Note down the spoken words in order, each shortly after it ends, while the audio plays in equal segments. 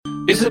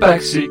It's the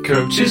Backseat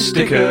Coaches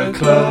Sticker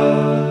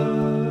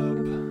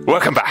Club.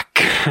 Welcome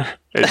back.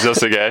 It's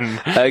us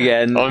again.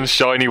 Again. On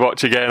Shiny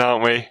Watch again,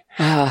 aren't we?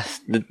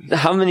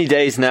 How many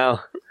days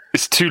now?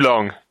 It's too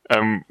long.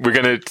 We're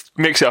going to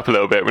mix it up a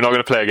little bit. We're not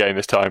going to play a game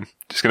this time.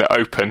 Just going to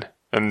open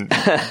and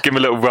give them a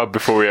little rub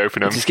before we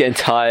open them. Just getting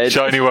tired.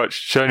 Shiny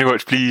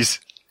Watch, please.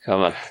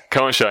 Come on,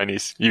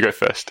 Shinies. You go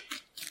first.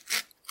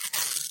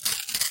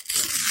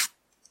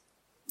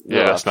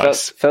 Yeah, that's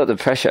nice. Felt the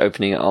pressure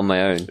opening it on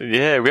my own.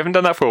 Yeah, we haven't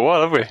done that for a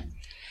while, have we?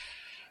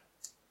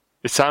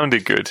 It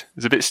sounded good.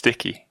 It's a bit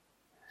sticky.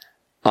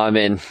 I'm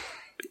in.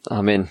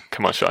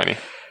 Come on, Shiny.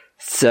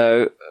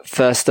 So,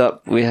 first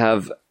up, we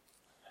have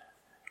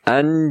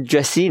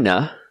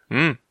Andresina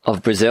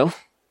of Brazil.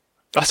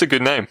 That's a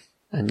good name.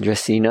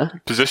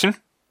 Andresina. Position?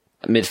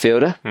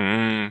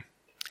 Midfielder.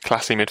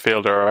 Classy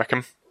midfielder, I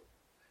reckon.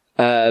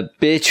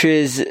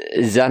 Beatriz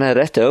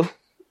Zanaretto.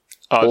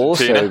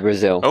 Argentina. Also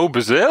Brazil. Oh,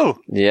 Brazil?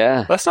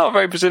 Yeah. That's not a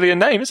very Brazilian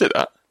name, is it,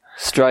 that?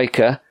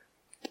 Striker.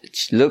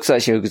 She looks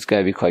like she's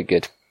going to be quite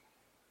good.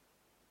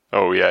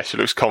 Oh, yeah, she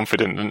looks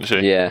confident, doesn't she?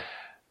 Yeah.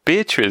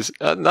 Beatriz,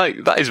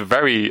 that is a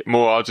very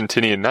more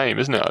Argentinian name,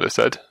 isn't it, I'd have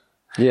said?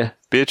 Yeah.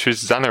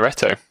 Beatriz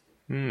Zanaretto.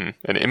 An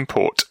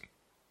import.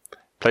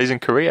 Plays in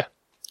Korea.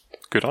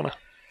 Good on her.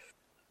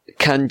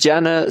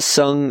 Kanjana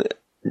Sung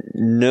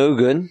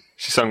Nogun.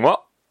 She sung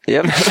what?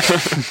 Yep.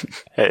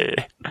 Hey.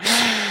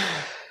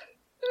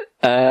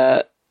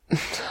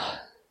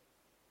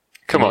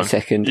 Come on.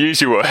 Second.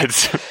 Use your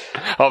words.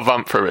 I'll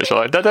vamp through it, shall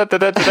I? Da, da, da,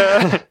 da, da,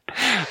 da.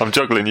 I'm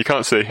juggling, you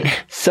can't see.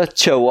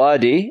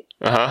 Sachawadi.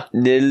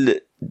 Nil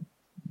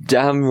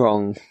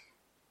Damrong.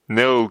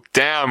 Nil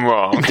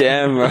Damrong.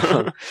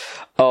 Damrong.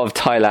 Of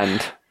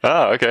Thailand.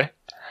 Ah, okay.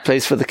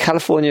 Plays for the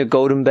California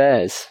Golden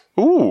Bears.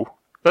 Ooh,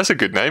 that's a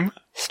good name.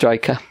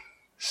 Striker.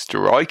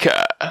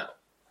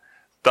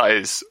 That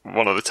is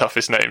one of the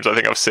toughest names I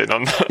think I've seen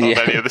on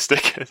any of the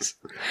stickers.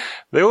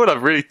 They all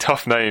have really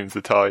tough names,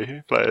 the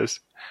Thai players.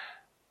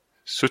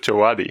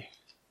 Suchawadi.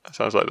 That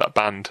sounds like that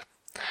band.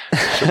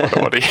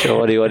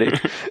 Shawadi.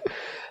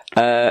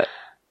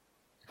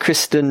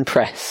 Kristen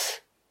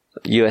Press,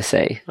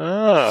 USA.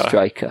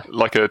 Striker.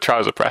 Like a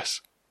trouser press.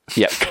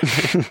 Yep.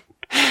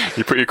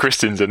 You put your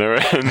Christians in her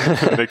and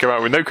they come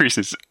out with no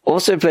creases.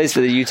 Also plays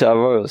for the Utah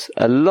Royals.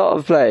 A lot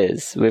of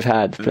players we've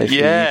had play for the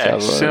Utah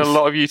Royals. Yeah, seen a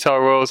lot of Utah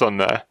Royals on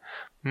there.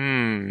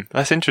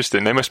 That's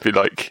interesting. They must be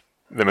one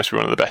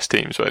of the best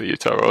teams, right, the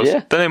Utah Royals.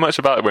 Yeah. Don't know much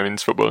about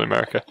women's football in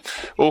America.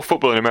 Or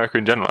football in America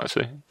in general,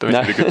 actually. Don't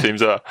know who the good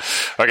teams are.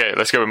 Okay,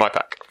 let's go with my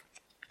pack.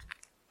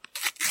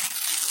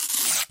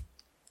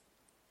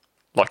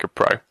 Like a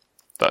pro.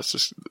 That's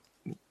just...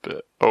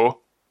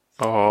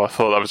 Oh, I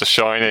thought that was a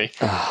shiny.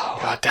 Oh.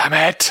 God damn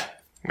it.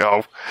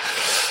 No.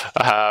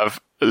 I have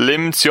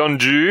Lim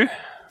Seonju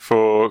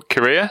for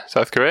Korea,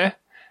 South Korea.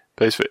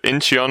 Plays for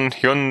Incheon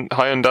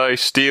Hyundai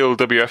Steel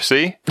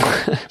WFC.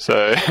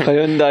 So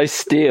Hyundai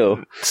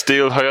Steel.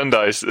 Steel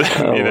Hyundais.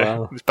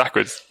 Wow. It's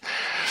backwards.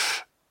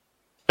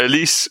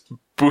 Elise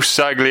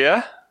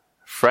Busaglia,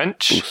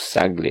 French.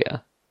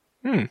 Busaglia.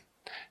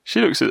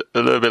 She looks a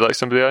little bit like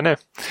somebody I know.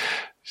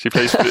 She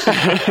plays for...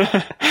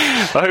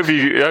 I hope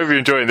you're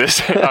enjoying this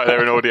out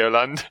there in audio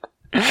land.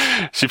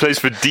 She plays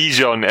for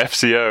Dijon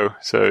FCO.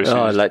 So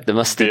like the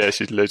mustard. Yeah,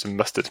 she's loads of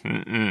mustard.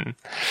 I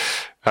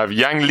have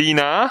Yang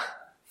Lina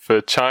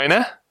for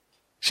China.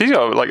 She's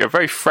got like a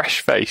very fresh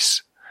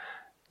face.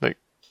 Like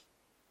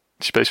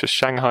she plays for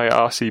Shanghai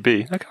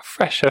RCB. Look how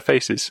fresh her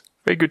face is.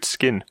 Very good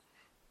skin.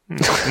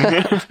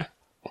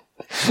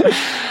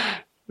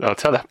 I'll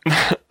tell her.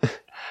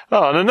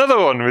 Oh, and another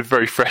one with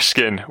very fresh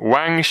skin.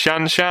 Wang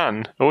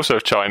Shanshan, also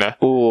China.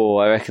 Oh,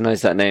 I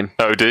recognise that name.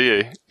 Oh, do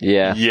you?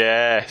 Yeah.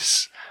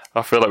 Yes.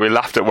 I feel like we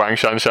laughed at Wang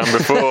Shanshan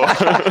before.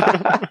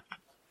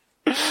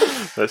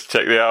 Let's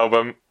check the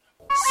album.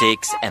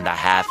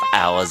 6.5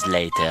 hours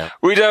later.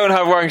 We don't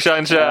have Wang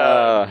Shanshan.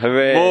 Oh,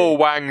 hooray. More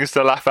Wangs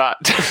to laugh at.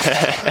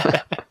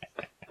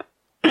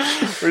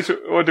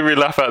 What did we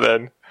laugh at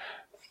then?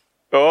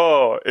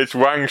 Oh, it's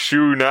Wang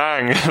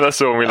Shunang. That's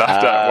the one we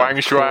laughed at. Wang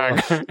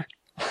Shuang.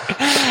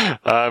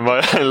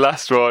 My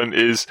last one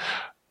is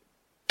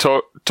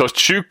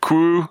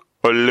Tochukwu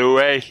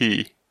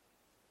Oluehi,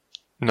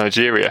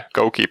 Nigeria,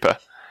 goalkeeper.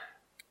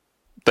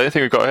 Don't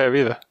think we've got her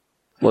either.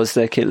 What's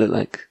their kit look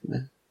like?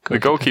 The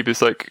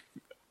goalkeeper's like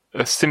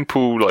a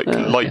simple,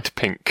 light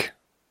pink.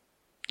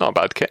 Not a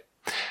bad kit.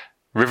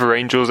 River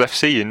Angels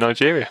FC in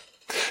Nigeria.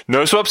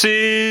 No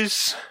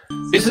swapsies!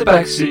 It's the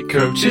Backseat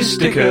Coaches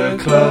Sticker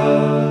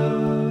Club.